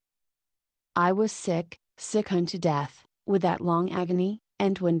I was sick, sick unto death, with that long agony,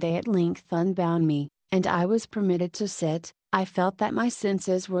 and when they at length unbound me, and I was permitted to sit, I felt that my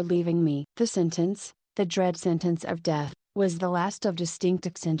senses were leaving me. The sentence, the dread sentence of death, was the last of distinct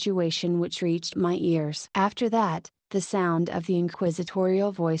accentuation which reached my ears. After that, the sound of the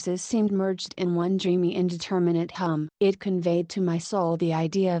inquisitorial voices seemed merged in one dreamy indeterminate hum. It conveyed to my soul the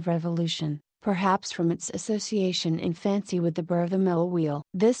idea of revolution, perhaps from its association in fancy with the burr of the mill wheel.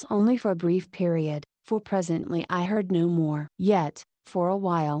 This only for a brief period, for presently I heard no more. Yet, for a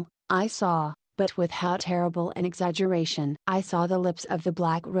while, I saw, but without terrible an exaggeration. I saw the lips of the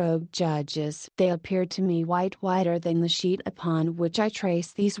black-robed judges. They appeared to me whiter than the sheet upon which I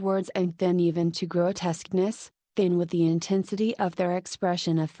traced these words, and thin even to grotesqueness, thin with the intensity of their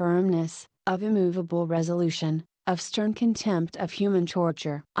expression of firmness, of immovable resolution, of stern contempt of human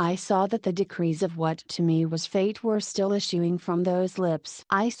torture. I saw that the decrees of what to me was fate were still issuing from those lips.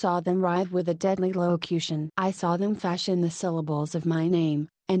 I saw them writhe with a deadly locution. I saw them fashion the syllables of my name,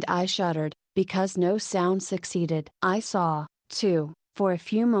 and I shuddered, because no sound succeeded. I saw, too, for a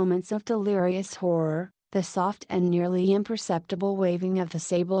few moments of delirious horror, the soft and nearly imperceptible waving of the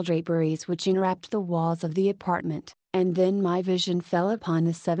sable draperies which enwrapped the walls of the apartment, and then my vision fell upon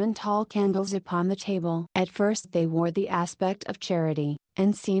the 7 tall candles upon the table. At first they wore the aspect of charity,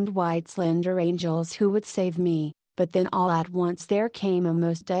 and seemed white slender angels who would save me, but then all at once there came a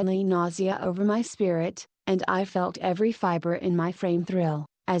most deadly nausea over my spirit, and I felt every fiber in my frame thrill,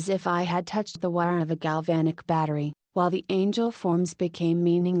 as if I had touched the wire of a galvanic battery, while the angel forms became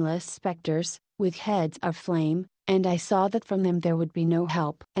meaningless specters, with heads of flame, and I saw that from them there would be no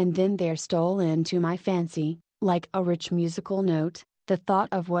help. And then there stole into my fancy, like a rich musical note, the thought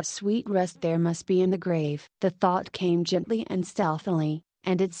of what sweet rest there must be in the grave. The thought came gently and stealthily,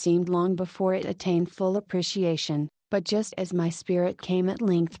 and it seemed long before it attained full appreciation, but just as my spirit came at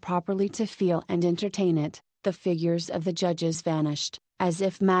length properly to feel and entertain it, the figures of the judges vanished, as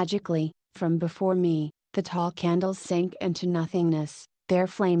if magically, from before me. The tall candles sank into nothingness, their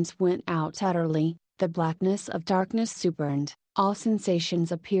flames went out utterly, the blackness of darkness superned, all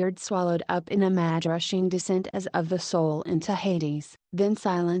sensations appeared swallowed up in a mad rushing descent as of the soul into Hades. Then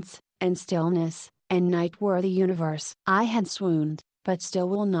silence, and stillness, and night were the universe. I had swooned, but still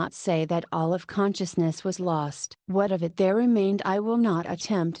will not say that all of consciousness was lost. What of it there remained I will not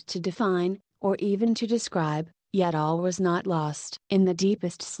attempt to define, or even to describe. Yet all was not lost. In the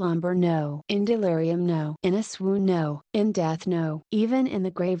deepest slumber no. In delirium no. In a swoon no. In death no. Even in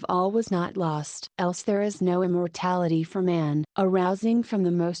the grave all was not lost. Else there is no immortality for man. Arousing from the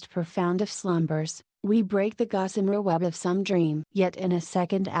most profound of slumbers, we break the gossamer web of some dream. Yet in a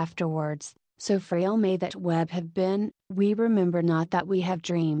second afterwards, so frail may that web have been, we remember not that we have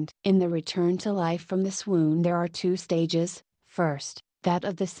dreamed. In the return to life from the swoon there are 2 stages. First, that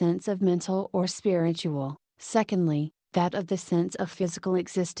of the sense of mental or spiritual. Secondly, that of the sense of physical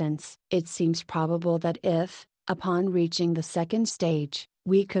existence. It seems probable that if, upon reaching the second stage,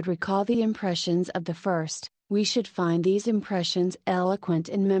 we could recall the impressions of the first, we should find these impressions eloquent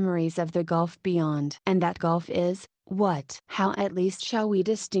in memories of the gulf beyond. And that gulf is, what? How at least shall we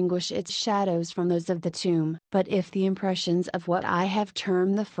distinguish its shadows from those of the tomb? But if the impressions of what I have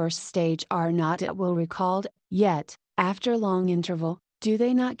termed the first stage are not at will recalled, yet, after long interval, do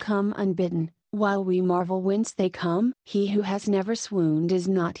they not come unbidden, while we marvel whence they come? He who has never swooned is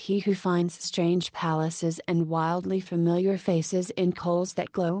not he who finds strange palaces and wildly familiar faces in coals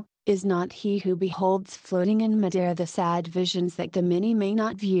that glow, is not he who beholds floating in midair the sad visions that the many may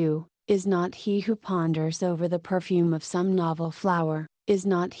not view, is not he who ponders over the perfume of some novel flower, is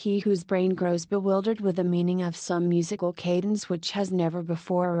not he whose brain grows bewildered with the meaning of some musical cadence which has never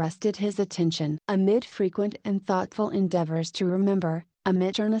before arrested his attention. Amid frequent and thoughtful endeavors to remember,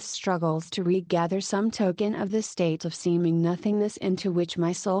 amid earnest struggles to regather some token of the state of seeming nothingness into which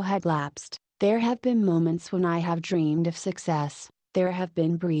my soul had lapsed, there have been moments when I have dreamed of success, there have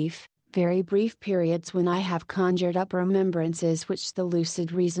been brief, very brief periods when I have conjured up remembrances which the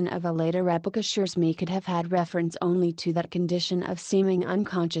lucid reason of a later epoch assures me could have had reference only to that condition of seeming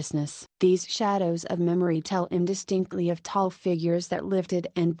unconsciousness. These shadows of memory tell indistinctly of tall figures that lifted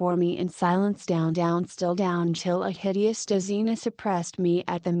and bore me in silence down still down till a hideous dizziness oppressed me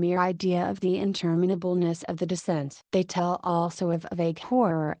at the mere idea of the interminableness of the descent. They tell also of a vague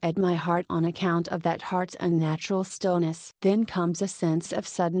horror at my heart on account of that heart's unnatural stillness. Then comes a sense of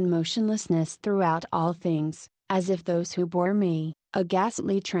sudden motionlessness throughout all things, as if those who bore me, a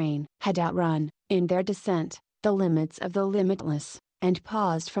ghastly train, had outrun, in their descent, the limits of the limitless, and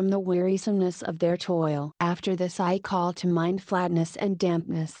paused from the wearisomeness of their toil. After this I call to mind flatness and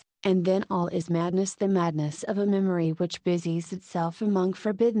dampness, And then all is madness, the madness of a memory which busies itself among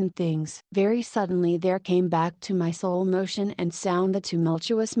forbidden things. Very suddenly there came back to my soul motion and sound, the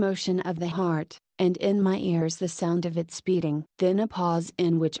tumultuous motion of the heart, and in my ears the sound of its beating. Then a pause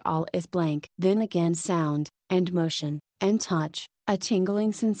in which all is blank. Then again sound, and motion, and touch, a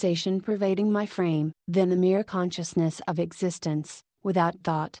tingling sensation pervading my frame. Then a mere consciousness of existence, without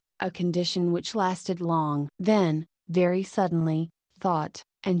thought, a condition which lasted long. Then, very suddenly, thought,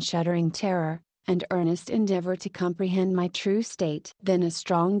 and shuddering terror, and earnest endeavor to comprehend my true state. Then a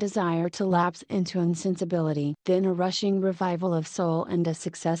strong desire to lapse into insensibility. Then a rushing revival of soul and a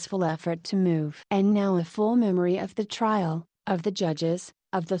successful effort to move. And now a full memory of the trial, of the judges,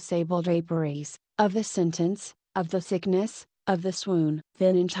 of the sable draperies, of the sentence, of the sickness, of the swoon.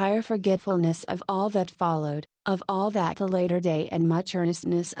 Then entire forgetfulness of all that followed, of all that the later day and much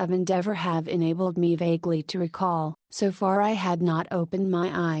earnestness of endeavor have enabled me vaguely to recall. So far I had not opened my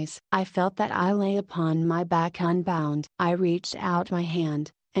eyes. I felt that I lay upon my back unbound. I reached out my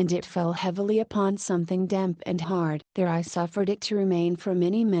hand, and it fell heavily upon something damp and hard. There I suffered it to remain for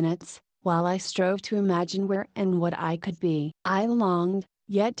many minutes, while I strove to imagine where and what I could be. I longed,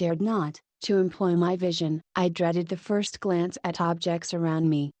 yet dared not, to employ my vision. I dreaded the first glance at objects around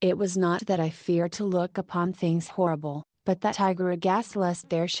me. It was not that I feared to look upon things horrible, but that I grew aghast lest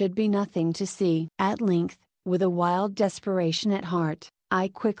there should be nothing to see. At length, with a wild desperation at heart, I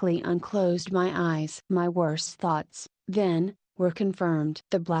quickly unclosed my eyes. My worst thoughts, then, were confirmed.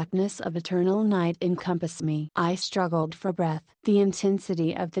 The blackness of eternal night encompassed me. I struggled for breath. The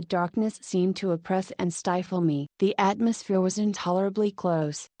intensity of the darkness seemed to oppress and stifle me. The atmosphere was intolerably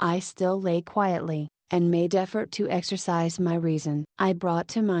close. I still lay quietly, and made effort to exercise my reason. I brought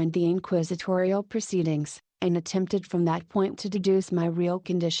to mind the inquisitorial proceedings, and attempted from that point to deduce my real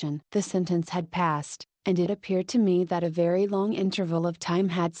condition. The sentence had passed, and it appeared to me that a very long interval of time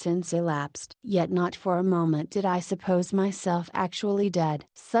had since elapsed. Yet not for a moment did I suppose myself actually dead.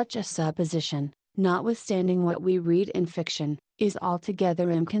 Such a supposition, notwithstanding what we read in fiction, is altogether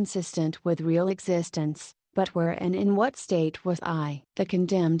inconsistent with real existence. But where and in what state was I? The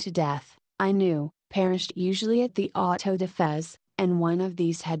condemned to death, I knew, perished usually at the auto da fes, and one of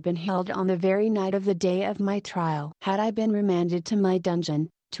these had been held on the very night of the day of my trial. Had I been remanded to my dungeon,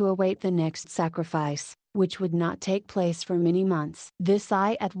 to await the next sacrifice, which would not take place for many months. This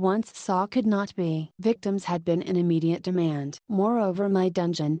I at once saw could not be. Victims had been in immediate demand. Moreover, my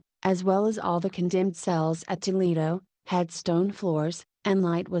dungeon, as well as all the condemned cells at Toledo, had stone floors, and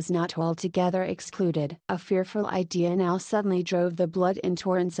light was not altogether excluded. A fearful idea now suddenly drove the blood in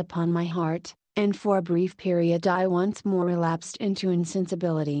torrents upon my heart, and for a brief period I once more relapsed into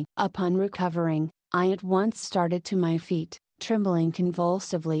insensibility. Upon recovering, I at once started to my feet, trembling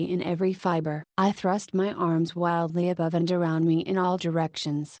convulsively in every fiber. I thrust my arms wildly above and around me in all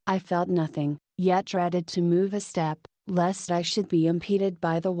directions. I felt nothing, yet dreaded to move a step, lest I should be impeded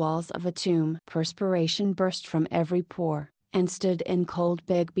by the walls of a tomb. Perspiration burst from every pore, and stood in cold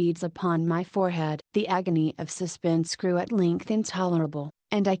big beads upon my forehead. The agony of suspense grew at length intolerable,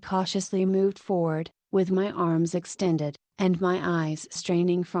 and I cautiously moved forward, with my arms extended, and my eyes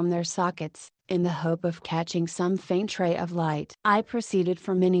straining from their sockets, in the hope of catching some faint ray of light. I proceeded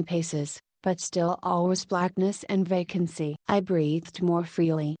for many paces, but still all was blackness and vacancy. I breathed more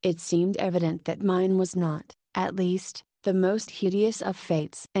freely. It seemed evident that mine was not, at least, the most hideous of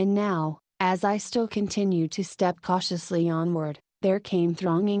fates. And now, as I still continued to step cautiously onward, there came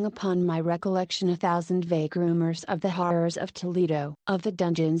thronging upon my recollection a thousand vague rumors of the horrors of Toledo. Of the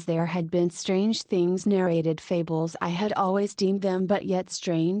dungeons there had been strange things narrated, fables I had always deemed them but yet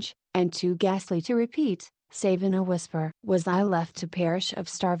strange, and too ghastly to repeat, save in a whisper. Was I left to perish of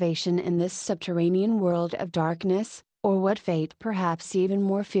starvation in this subterranean world of darkness, or what fate perhaps even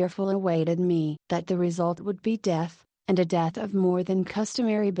more fearful awaited me? That the result would be death, and a death of more than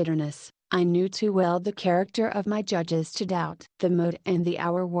customary bitterness, I knew too well the character of my judges to doubt. The mode and the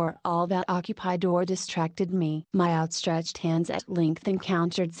hour were all that occupied or distracted me. My outstretched hands at length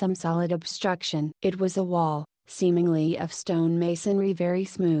encountered some solid obstruction. It was a wall, seemingly of stone masonry, very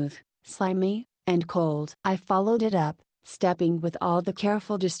smooth, slimy, and cold. I followed it up, stepping with all the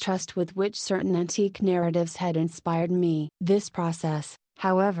careful distrust with which certain antique narratives had inspired me. This process,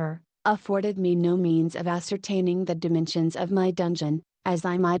 however, afforded me no means of ascertaining the dimensions of my dungeon, as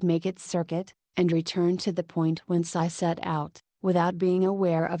I might make its circuit, and return to the point whence I set out, without being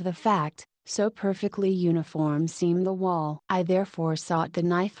aware of the fact, so perfectly uniform seemed the wall. I therefore sought the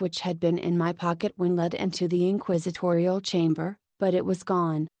knife which had been in my pocket when led into the inquisitorial chamber, but it was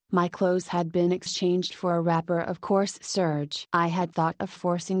gone. My clothes had been exchanged for a wrapper of coarse serge. I had thought of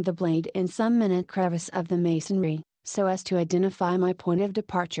forcing the blade in some minute crevice of the masonry, so as to identify my point of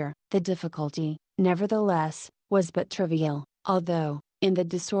departure. The difficulty, nevertheless, was but trivial, although, in the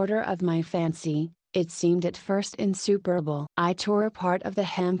disorder of my fancy, it seemed at first insuperable. I tore a part of the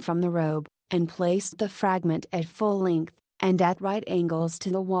hem from the robe, and placed the fragment at full length, and at right angles to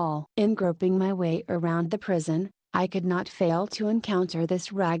the wall. In groping my way around the prison, I could not fail to encounter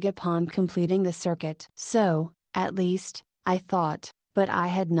this rag upon completing the circuit. So, at least, I thought, but I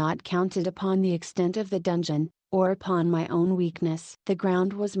had not counted upon the extent of the dungeon, or upon my own weakness. The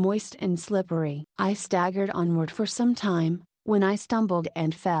ground was moist and slippery. I staggered onward for some time, when I stumbled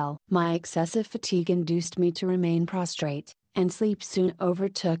and fell. My excessive fatigue induced me to remain prostrate, and sleep soon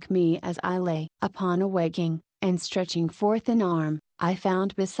overtook me as I lay. Upon awaking, and stretching forth an arm, I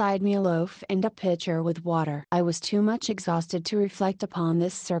found beside me a loaf and a pitcher with water. I was too much exhausted to reflect upon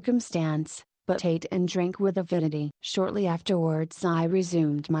this circumstance, but ate and drank with avidity. Shortly afterwards I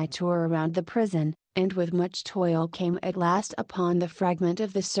resumed my tour around the prison, and with much toil came at last upon the fragment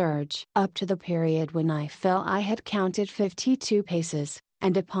of the serge. Up to the period when I fell I had counted 52 paces,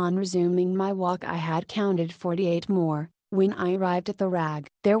 and upon resuming my walk I had counted 48 more, when I arrived at the rag.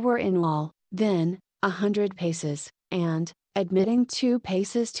 There were in all, then, 100 paces, and, admitting 2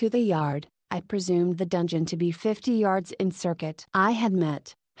 paces to the yard, I presumed the dungeon to be 50 yards in circuit. I had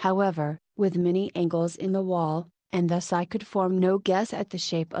met, however, with many angles in the wall, and thus I could form no guess at the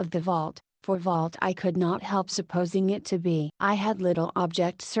shape of the vault, for vault I could not help supposing it to be. I had little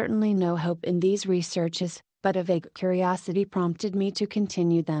object, certainly no hope in these researches, but a vague curiosity prompted me to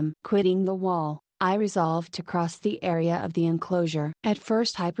continue them. Quitting the wall, I resolved to cross the area of the enclosure. At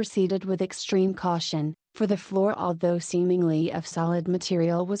first I proceeded with extreme caution, for the floor, although seemingly of solid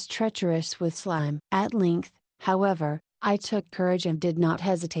material, was treacherous with slime. At length, however, I took courage and did not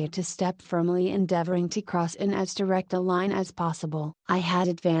hesitate to step firmly, endeavoring to cross in as direct a line as possible. I had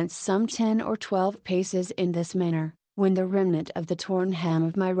advanced some 10 or 12 paces in this manner, when the remnant of the torn hem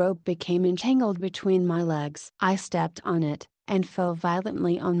of my robe became entangled between my legs. I stepped on it, and fell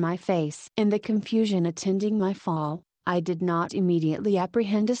violently on my face. In the confusion attending my fall, I did not immediately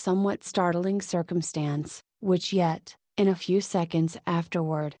apprehend a somewhat startling circumstance, which yet, in a few seconds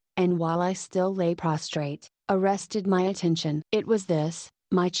afterward, and while I still lay prostrate, arrested my attention. It was this: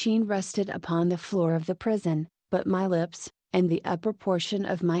 my chin rested upon the floor of the prison, but my lips, and the upper portion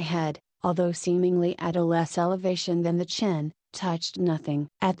of my head, although seemingly at a less elevation than the chin, touched nothing.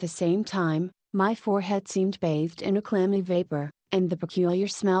 At the same time, my forehead seemed bathed in a clammy vapor, and the peculiar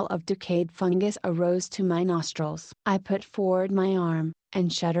smell of decayed fungus arose to my nostrils. I put forward my arm,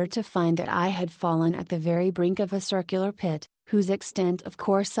 and shuddered to find that I had fallen at the very brink of a circular pit, whose extent of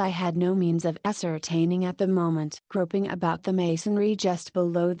course I had no means of ascertaining at the moment. Groping about the masonry just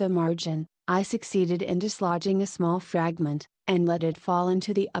below the margin, I succeeded in dislodging a small fragment, and let it fall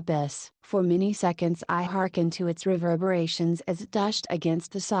into the abyss. For many seconds I hearkened to its reverberations as it dashed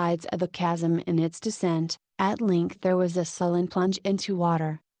against the sides of the chasm in its descent. At length there was a sullen plunge into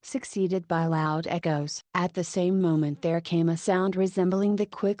water, succeeded by loud echoes. At the same moment there came a sound resembling the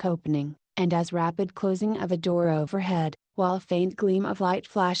quick opening, and as rapid closing of a door overhead, while a faint gleam of light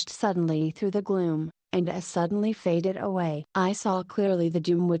flashed suddenly through the gloom, and as suddenly faded away. I saw clearly the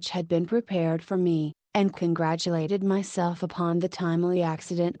doom which had been prepared for me, and congratulated myself upon the timely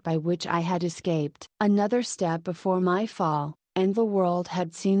accident by which I had escaped. Another step before my fall, and the world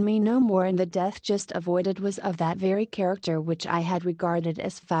had seen me no more, and the death just avoided was of that very character which I had regarded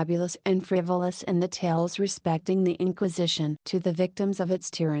as fabulous and frivolous in the tales respecting the Inquisition. To the victims of its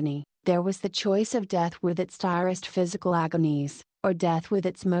tyranny, there was the choice of death with its direst physical agonies, or death with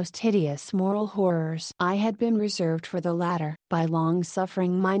its most hideous moral horrors. I had been reserved for the latter. By long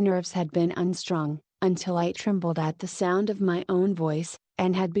suffering my nerves had been unstrung, until I trembled at the sound of my own voice,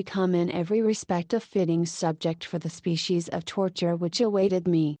 and had become in every respect a fitting subject for the species of torture which awaited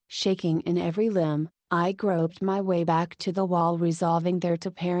me. Shaking in every limb, I groped my way back to the wall, resolving there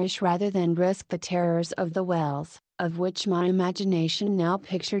to perish rather than risk the terrors of the wells, of which my imagination now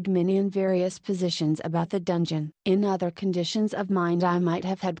pictured many and various positions about the dungeon. In other conditions of mind I might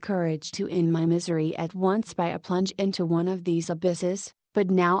have had courage to end my misery at once by a plunge into one of these abysses, but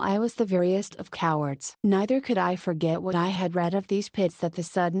now I was the veriest of cowards. Neither could I forget what I had read of these pits, that the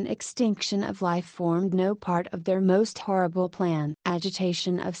sudden extinction of life formed no part of their most horrible plan.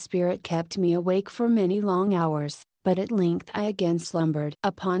 Agitation of spirit kept me awake for many long hours, but at length I again slumbered.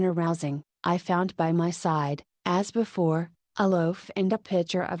 Upon arousing, I found by my side, as before, a loaf and a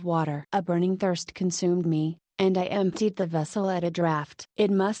pitcher of water. A burning thirst consumed me, and I emptied the vessel at a draught.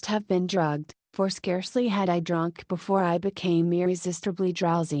 It must have been drugged, for scarcely had I drunk before I became irresistibly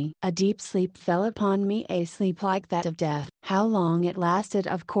drowsy. A deep sleep fell upon me, a sleep like that of death. How long it lasted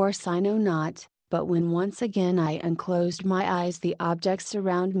of course I know not, but when once again I unclosed my eyes the objects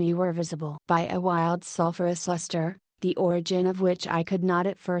around me were visible by a wild sulphurous luster, the origin of which I could not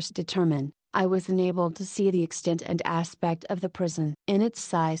at first determine. I was enabled to see the extent and aspect of the prison. In its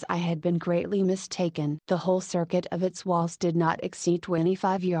size I had been greatly mistaken. The whole circuit of its walls did not exceed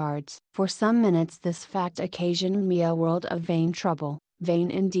 25 yards. For some minutes this fact occasioned me a world of vain trouble, vain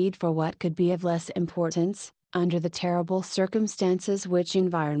indeed for what could be of less importance, under the terrible circumstances which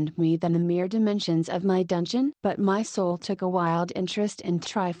environed me, than the mere dimensions of my dungeon. But my soul took a wild interest in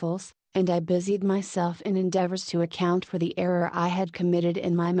trifles, and I busied myself in endeavors to account for the error I had committed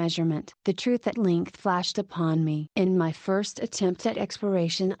in my measurement. The truth at length flashed upon me. In my first attempt at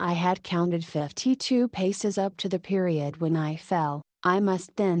exploration I had counted 52 paces up to the period when I fell. I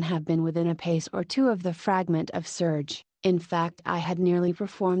must then have been within a pace or two of the fragment of serge. In fact I had nearly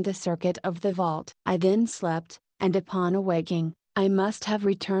performed the circuit of the vault. I then slept, and upon awaking, I must have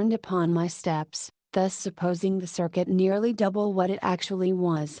returned upon my steps, thus supposing the circuit nearly double what it actually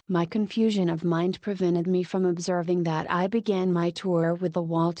was. My confusion of mind prevented me from observing that I began my tour with the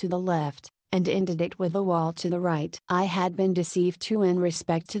wall to the left, and ended it with the wall to the right. I had been deceived too in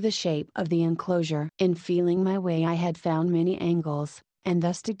respect to the shape of the enclosure. In feeling my way I had found many angles, and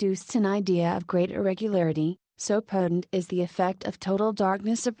thus deduced an idea of great irregularity. So potent is the effect of total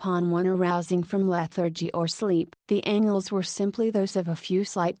darkness upon one arousing from lethargy or sleep. The angles were simply those of a few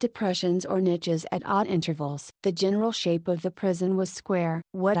slight depressions or niches at odd intervals. The general shape of the prison was square.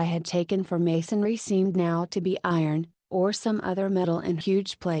 What I had taken for masonry seemed now to be iron, or some other metal in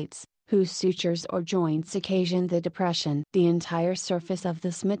huge plates, whose sutures or joints occasioned the depression. The entire surface of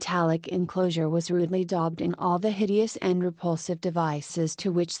this metallic enclosure was rudely daubed in all the hideous and repulsive devices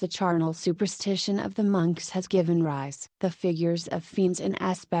to which the charnel superstition of the monks has given rise. The figures of fiends and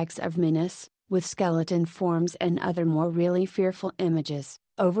aspects of menace, with skeleton forms and other more really fearful images,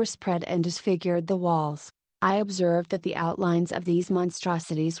 overspread and disfigured the walls. I observed that the outlines of these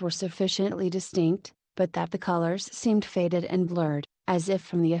monstrosities were sufficiently distinct, but that the colors seemed faded and blurred, as if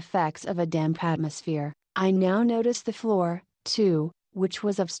from the effects of a damp atmosphere. I now noticed the floor, too, which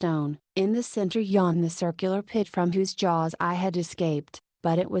was of stone. In the center yawned the circular pit from whose jaws I had escaped,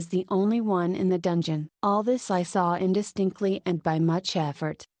 but it was the only one in the dungeon. All this I saw indistinctly and by much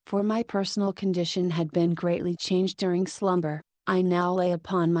effort, for my personal condition had been greatly changed during slumber. I now lay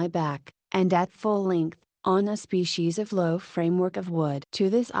upon my back, and at full length, on a species of low framework of wood. To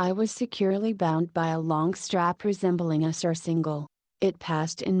this I was securely bound by a long strap resembling a surcingle. It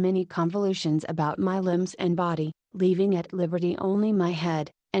passed in many convolutions about my limbs and body, leaving at liberty only my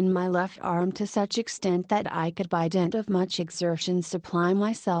head, and my left arm to such extent that I could by dint of much exertion supply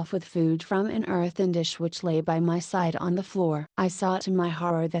myself with food from an earthen dish which lay by my side on the floor. I saw to my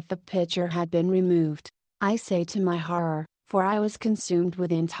horror that the pitcher had been removed. I say to my horror, for I was consumed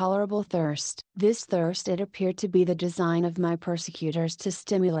with intolerable thirst. This thirst it appeared to be the design of my persecutors to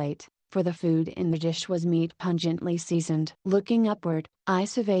stimulate, for the food in the dish was meat pungently seasoned. Looking upward, I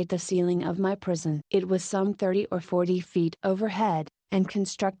surveyed the ceiling of my prison. It was some 30 or 40 feet overhead, and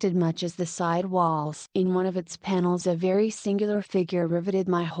constructed much as the side walls. In one of its panels a very singular figure riveted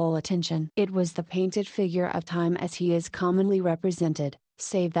my whole attention. It was the painted figure of Time as he is commonly represented,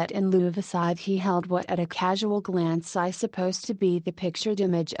 save that in lieu of a scythe he held what at a casual glance I supposed to be the pictured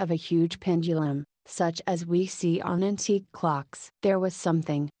image of a huge pendulum, such as we see on antique clocks. There was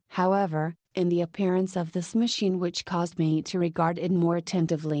something, however, in the appearance of this machine which caused me to regard it more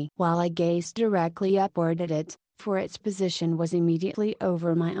attentively. While I gazed directly upward at it, for its position was immediately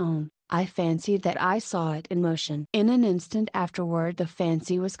over my own, I fancied that I saw it in motion. In an instant afterward the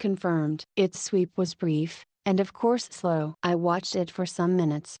fancy was confirmed. Its sweep was brief, and of course slow. I watched it for some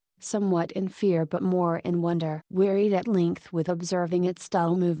minutes, somewhat in fear but more in wonder. Wearied at length with observing its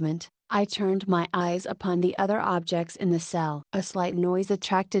dull movement, I turned my eyes upon the other objects in the cell. A slight noise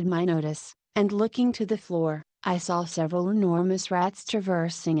attracted my notice, and looking to the floor, I saw several enormous rats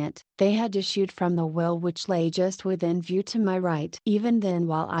traversing it. They had issued from the well which lay just within view to my right. Even then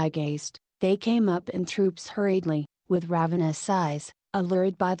while I gazed, they came up in troops hurriedly, with ravenous eyes,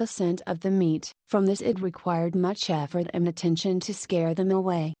 allured by the scent of the meat. From this it required much effort and attention to scare them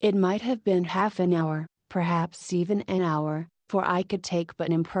away. It might have been half an hour, perhaps even an hour, for I could take but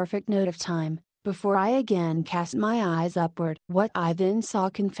imperfect note of time, before I again cast my eyes upward. What I then saw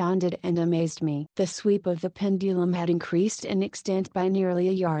confounded and amazed me. The sweep of the pendulum had increased in extent by nearly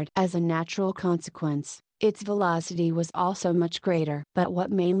a yard. As a natural consequence, its velocity was also much greater. But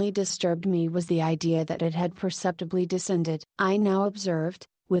what mainly disturbed me was the idea that it had perceptibly descended. I now observed,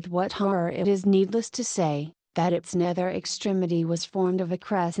 with what horror it is needless to say, that its nether extremity was formed of a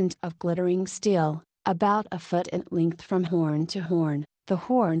crescent of glittering steel, about a foot in length from horn to horn, the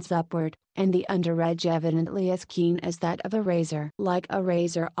horns upward, and the underedge evidently as keen as that of a razor. Like a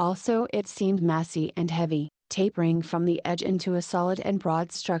razor also it seemed massy and heavy, tapering from the edge into a solid and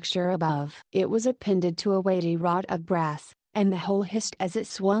broad structure above. It was appended to a weighty rod of brass, and the whole hissed as it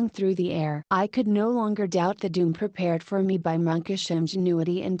swung through the air. I could no longer doubt the doom prepared for me by monkish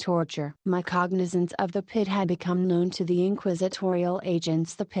ingenuity and torture. My cognizance of the pit had become known to the inquisitorial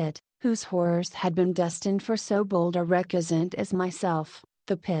agents. The pit, whose horrors had been destined for so bold a recusant as myself,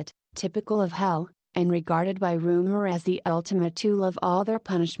 the pit, typical of hell, and regarded by rumor as the ultimate tool of all their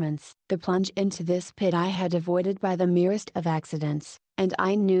punishments. The plunge into this pit I had avoided by the merest of accidents, and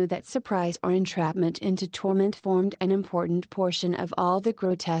I knew that surprise or entrapment into torment formed an important portion of all the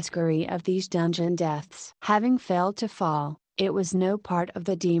grotesquerie of these dungeon deaths. Having failed to fall, it was no part of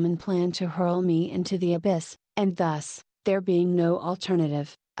the demon plan to hurl me into the abyss, and thus, there being no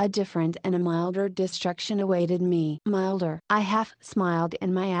alternative, a different and a milder destruction awaited me. Milder. I half smiled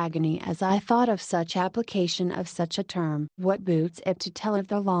in my agony as I thought of such application of such a term. What boots it to tell of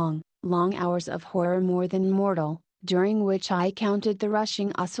the long, long hours of horror more than mortal, during which I counted the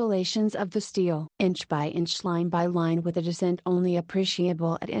rushing oscillations of the steel. Inch by inch, line by line, with a descent only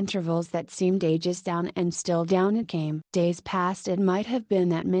appreciable at intervals that seemed ages down, and still down it came. Days passed. It might have been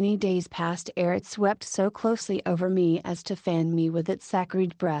that many days passed ere it swept so closely over me as to fan me with its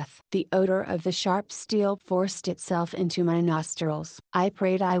acrid breath. The odor of the sharp steel forced itself into my nostrils. I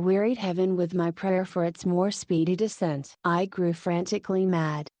prayed, I wearied heaven with my prayer for its more speedy descent. I grew frantically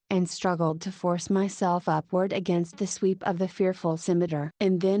mad, and struggled to force myself upward against the sweep of the fearful scimitar.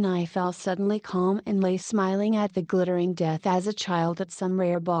 And then I fell suddenly calm and lay smiling at the glittering death as a child at some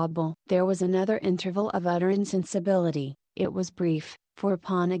rare bauble. There was another interval of utter insensibility. It was brief, for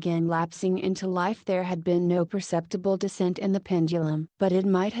upon again lapsing into life there had been no perceptible descent in the pendulum. But it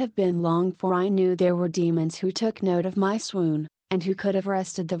might have been long, for I knew there were demons who took note of my swoon, and who could have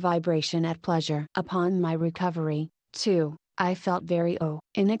arrested the vibration at pleasure. Upon my recovery, too, I felt very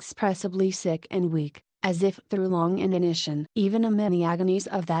inexpressibly sick and weak, as if through long inanition. Even amid the agonies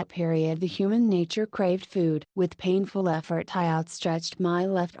of that period the human nature craved food. With painful effort I outstretched my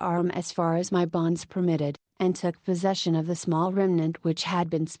left arm as far as my bonds permitted, and took possession of the small remnant which had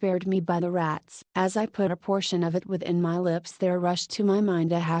been spared me by the rats. As I put a portion of it within my lips there rushed to my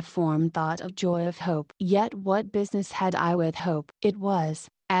mind a half-formed thought of joy, of hope. Yet what business had I with hope? It was,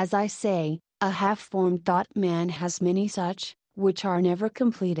 as I say, a half-formed thought. Man has many such, which are never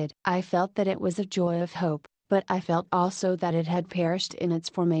completed. I felt that it was a joy of hope, but I felt also that it had perished in its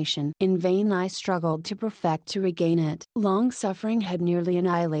formation. In vain I struggled to regain it. Long suffering had nearly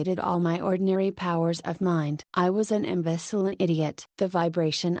annihilated all my ordinary powers of mind. I was an imbecile idiot. The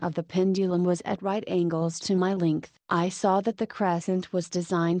vibration of the pendulum was at right angles to my length. I saw that the crescent was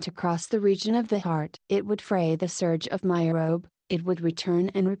designed to cross the region of the heart. It would fray the serge of my robe. It would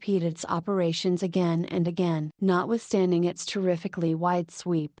return and repeat its operations again and again. Notwithstanding its terrifically wide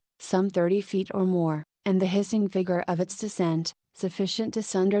sweep, some 30 feet or more, and the hissing vigor of its descent, sufficient to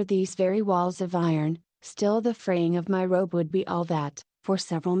sunder these very walls of iron, still the fraying of my robe would be all that, for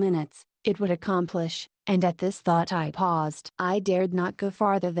several minutes, it would accomplish, and at this thought I paused. I dared not go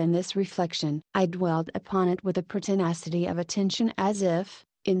farther than this reflection. I dwelled upon it with a pertinacity of attention, as if,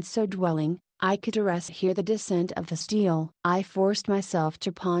 in so dwelling, I could arrest here the descent of the steel. I forced myself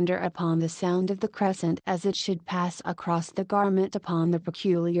to ponder upon the sound of the crescent as it should pass across the garment, upon the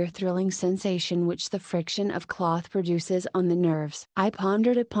peculiar thrilling sensation which the friction of cloth produces on the nerves. I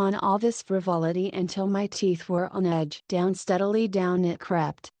pondered upon all this frivolity until my teeth were on edge. Down, steadily down it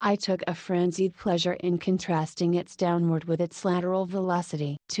crept. I took a frenzied pleasure in contrasting its downward with its lateral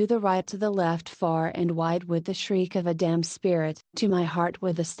velocity. To the right, to the left, far and wide, with the shriek of a damned spirit. To my heart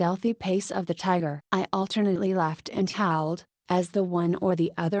with the stealthy pace of the tiger. I alternately laughed and howled, as the one or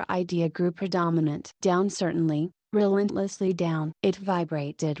the other idea grew predominant. Down, certainly, relentlessly down. It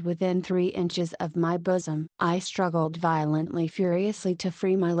vibrated within 3 inches of my bosom. I struggled violently, furiously, to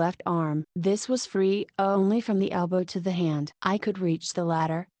free my left arm. This was free only from the elbow to the hand. I could reach the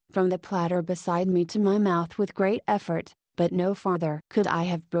latter, from the platter beside me to my mouth, with great effort, but no farther. Could I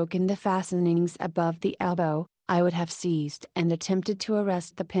have broken the fastenings above the elbow, I would have seized and attempted to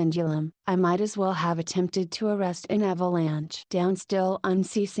arrest the pendulum. I might as well have attempted to arrest an avalanche. Down, still,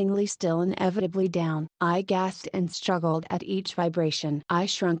 unceasingly, still, inevitably down. I gasped and struggled at each vibration. I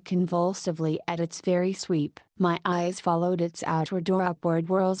shrunk convulsively at its very sweep. My eyes followed its outward or upward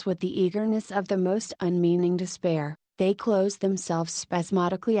whirls with the eagerness of the most unmeaning despair. They closed themselves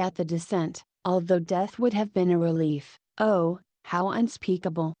spasmodically at the descent, although death would have been a relief. Oh, How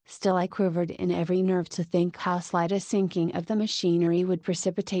unspeakable! Still I quivered in every nerve to think how slight a sinking of the machinery would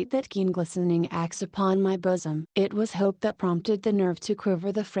precipitate that keen glistening axe upon my bosom. It was hope that prompted the nerve to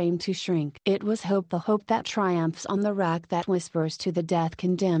quiver, the frame to shrink. It was hope, the hope that triumphs on the rack, that whispers to the death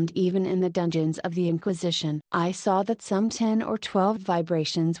condemned even in the dungeons of the Inquisition. I saw that some 10 or 12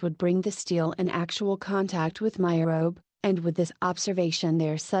 vibrations would bring the steel in actual contact with my robe, and with this observation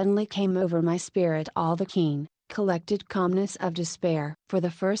there suddenly came over my spirit all the keen, collected calmness of despair. For the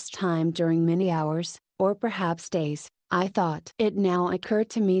first time during many hours, or perhaps days, I thought. It now occurred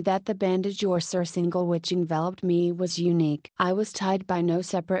to me that the bandage or surcingle which enveloped me was unique. I was tied by no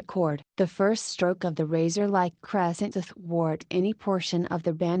separate cord. The first stroke of the razor-like crescent athwart any portion of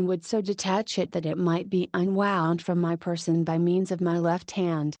the band would so detach it that it might be unwound from my person by means of my left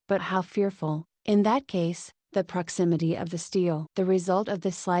hand. But how fearful, in that case, the proximity of the steel! The result of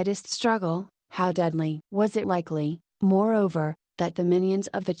the slightest struggle, how deadly! Was it likely, moreover, that the minions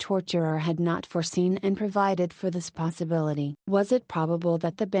of the torturer had not foreseen and provided for this possibility? Was it probable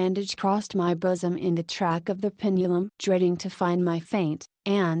that the bandage crossed my bosom in the track of the pendulum? Dreading to find my faint,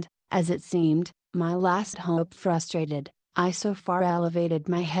 and, as it seemed, my last hope frustrated, I so far elevated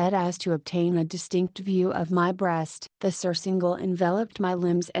my head as to obtain a distinct view of my breast. The surcingle enveloped my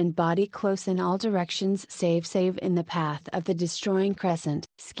limbs and body close in all directions save in the path of the destroying crescent.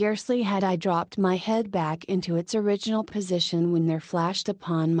 Scarcely had I dropped my head back into its original position when there flashed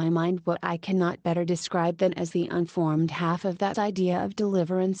upon my mind what I cannot better describe than as the unformed half of that idea of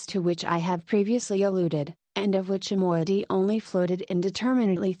deliverance to which I have previously alluded, and of which a moiety only floated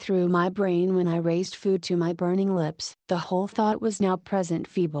indeterminately through my brain when I raised food to my burning lips. The whole thought was now present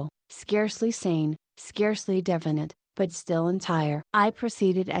feeble, scarcely sane, scarcely definite, but still entire. I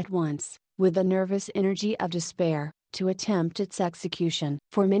proceeded at once, with the nervous energy of despair, to attempt its execution.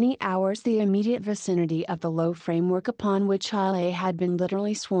 For many hours the immediate vicinity of the low framework upon which I lay had been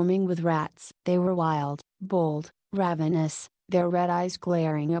literally swarming with rats. They were wild, bold, ravenous, their red eyes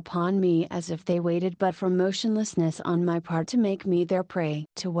glaring upon me as if they waited but for motionlessness on my part to make me their prey.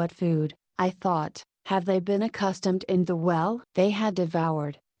 To what food, I thought, have they been accustomed in the well? They had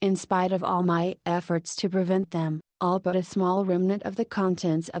devoured, in spite of all my efforts to prevent them, all but a small remnant of the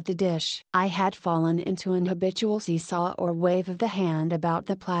contents of the dish. I had fallen into an habitual seesaw or wave of the hand about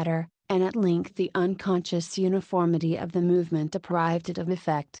the platter, and at length the unconscious uniformity of the movement deprived it of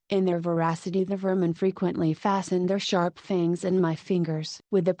effect. In their voracity the vermin frequently fastened their sharp fangs in my fingers.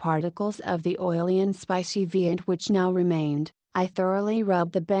 With the particles of the oily and spicy viand which now remained, I thoroughly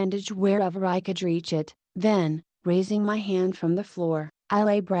rubbed the bandage wherever I could reach it, then, raising my hand from the floor, I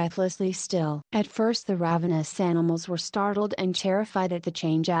lay breathlessly still. At first the ravenous animals were startled and terrified at the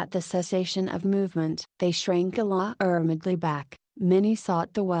change, at the cessation of movement. They shrank alarmedly back. Many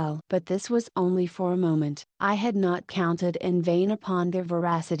sought the well. But this was only for a moment. I had not counted in vain upon their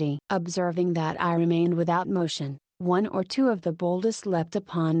voracity. Observing that I remained without motion, one or two of the boldest leapt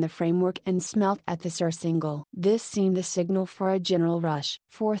upon the framework and smelt at the surcingle. This seemed the signal for a general rush.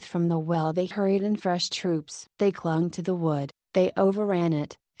 Forth from the well they hurried in fresh troops. They clung to the wood, they overran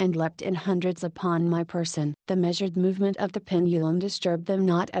it, and leapt in hundreds upon my person. The measured movement of the pendulum disturbed them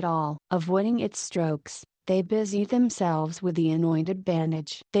not at all. Avoiding its strokes, they busied themselves with the anointed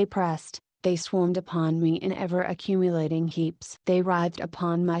bandage. They pressed, they swarmed upon me in ever accumulating heaps. They writhed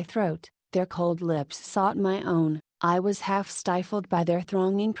upon my throat, their cold lips sought my own. I was half stifled by their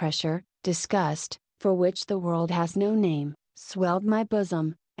thronging pressure. Disgust, for which the world has no name, swelled my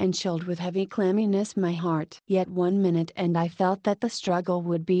bosom, and chilled with heavy clamminess my heart. Yet 1 minute and I felt that the struggle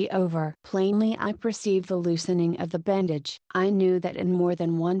would be over. Plainly I perceived the loosening of the bandage. I knew that in more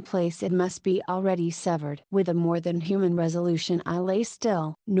than one place it must be already severed. With a more than human resolution I lay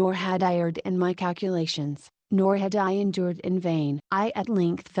still. Nor had I erred in my calculations, nor had I endured in vain. I at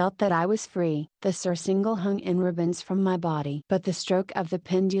length felt that I was free. The surcingle hung in ribbons from my body. But the stroke of the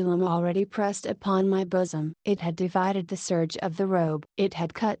pendulum already pressed upon my bosom. It had divided the serge of the robe. It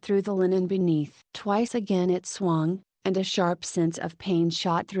had cut through the linen beneath. Twice again it swung, and a sharp sense of pain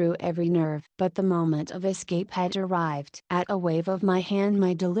shot through every nerve. But the moment of escape had arrived. At a wave of my hand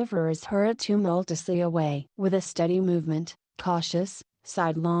my deliverers hurried tumultuously away. With a steady movement, cautious,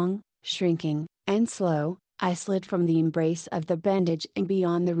 sidelong, shrinking, and slow, I slid from the embrace of the bandage and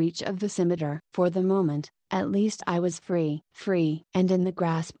beyond the reach of the scimitar. For the moment, at least I was free. Free and in the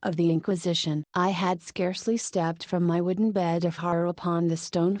grasp of the Inquisition. I had scarcely stepped from my wooden bed of horror upon the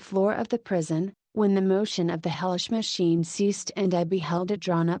stone floor of the prison, when the motion of the hellish machine ceased and I beheld it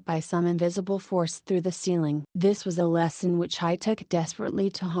drawn up by some invisible force through the ceiling. This was a lesson which I took desperately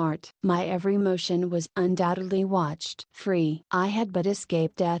to heart. My every motion was undoubtedly watched. Free. I had but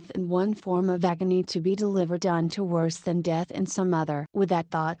escaped death in one form of agony to be delivered unto worse than death in some other. With that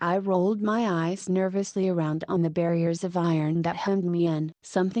thought I rolled my eyes nervously around on the barriers of iron that hemmed me in.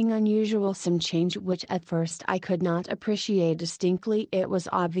 Something unusual, some change which at first I could not appreciate distinctly, it was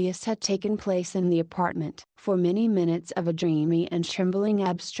obvious had taken place in the apartment. For many minutes of a dreamy and trembling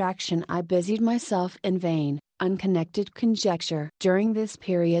abstraction I busied myself in vain, unconnected conjecture. During this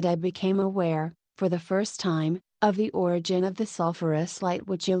period I became aware, for the first time, of the origin of the sulphurous light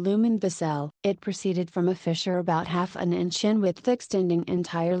which illumined the cell. It proceeded from a fissure about half an inch in width extending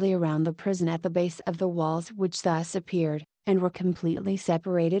entirely around the prison at the base of the walls, which thus appeared, and were completely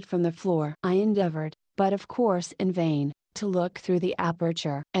separated from the floor. I endeavored, but of course in vain, to look through the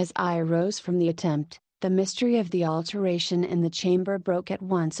aperture. As I arose from the attempt, the mystery of the alteration in the chamber broke at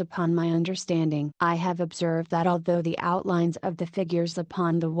once upon my understanding. I have observed that although the outlines of the figures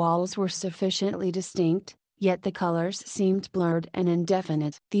upon the walls were sufficiently distinct, yet the colors seemed blurred and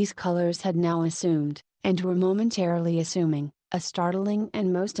indefinite. These colors had now assumed, and were momentarily assuming, a startling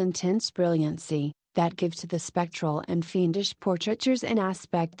and most intense brilliancy, that gave to the spectral and fiendish portraitures an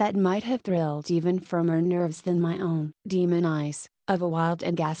aspect that might have thrilled even firmer nerves than my own. Demon eyes, of a wild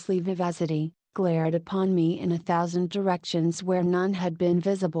and ghastly vivacity, glared upon me in 1,000 directions where none had been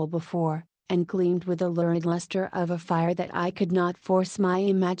visible before, and gleamed with the lurid luster of a fire that I could not force my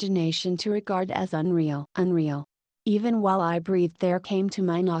imagination to regard as unreal. Unreal. Even while I breathed there came to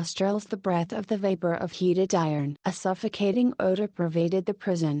my nostrils the breath of the vapor of heated iron. A suffocating odor pervaded the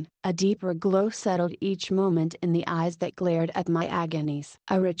prison, a deeper glow settled each moment in the eyes that glared at my agonies.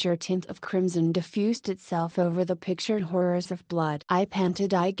 A richer tint of crimson diffused itself over the pictured horrors of blood. I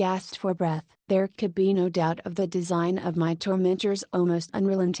panted, I gasped for breath. There could be no doubt of the design of my tormentors, almost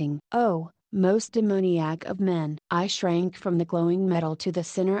unrelenting. Oh, most demoniac of men! I shrank from the glowing metal to the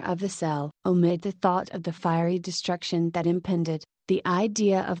center of the cell. Amid the thought of the fiery destruction that impended, the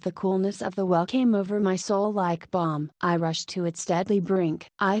idea of the coolness of the well came over my soul like balm. I rushed to its deadly brink.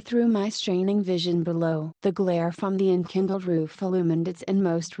 I threw my straining vision below. The glare from the enkindled roof illumined its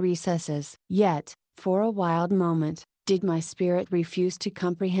inmost recesses. Yet, for a wild moment, did my spirit refuse to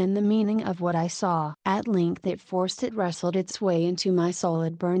comprehend the meaning of what I saw. At length it wrestled its way into my soul,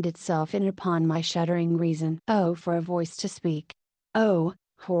 it burned itself in upon my shuddering reason. Oh, for a voice to speak! Oh,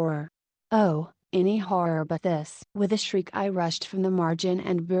 horror! Oh, any horror but this! With a shriek I rushed from the margin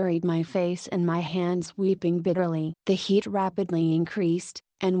and buried my face in my hands, weeping bitterly. The heat rapidly increased,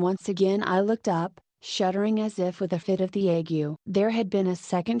 and once again I looked up, shuddering as if with a fit of the ague. There had been a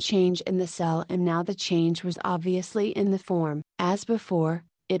second change in the cell, and now the change was obviously in the form. As before,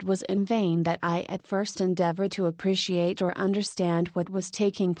 it was in vain that I at first endeavored to appreciate or understand what was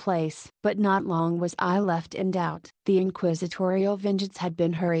taking place. But not long was I left in doubt. The inquisitorial vengeance had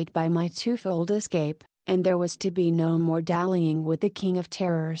been hurried by my twofold escape, and there was to be no more dallying with the King of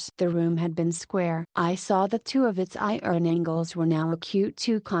Terrors. The room had been square. I saw that two of its iron angles were now acute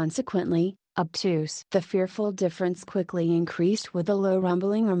too, consequently, obtuse. The fearful difference quickly increased with a low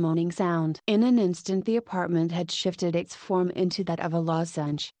rumbling or moaning sound. In an instant the apartment had shifted its form into that of a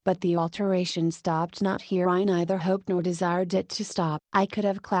lozenge. But the alteration stopped not here. I neither hoped nor desired it to stop. I could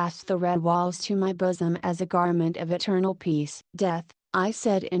have clasped the red walls to my bosom as a garment of eternal peace. Death, I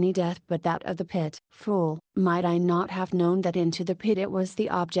said, any death but that of the pit. Fool, might I not have known that into the pit it was the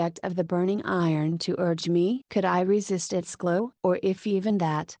object of the burning iron to urge me? Could I resist its glow? Or if even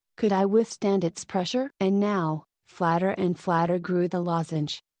that, could I withstand its pressure? And now, flatter and flatter grew the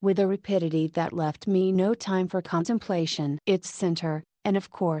lozenge, with a rapidity that left me no time for contemplation. Its center, and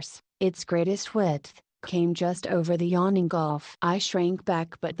of course, its greatest width, came just over the yawning gulf. I shrank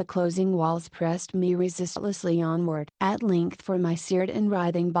back, but the closing walls pressed me resistlessly onward. At length for my seared and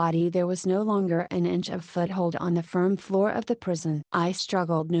writhing body there was no longer an inch of foothold on the firm floor of the prison. I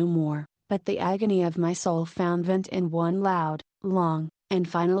struggled no more, but the agony of my soul found vent in one loud, long, and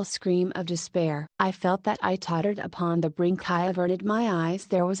final scream of despair. I felt that I tottered upon the brink. I averted my eyes.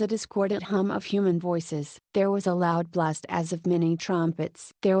 There was a discordant hum of human voices. There was a loud blast as of many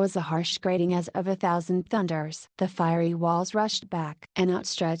trumpets. There was a harsh grating as of 1,000 thunders. The fiery walls rushed back. An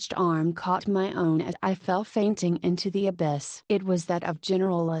outstretched arm caught my own as I fell fainting into the abyss. It was that of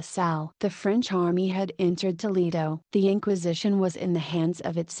General Lasalle. The French army had entered Toledo. The Inquisition was in the hands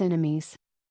of its enemies.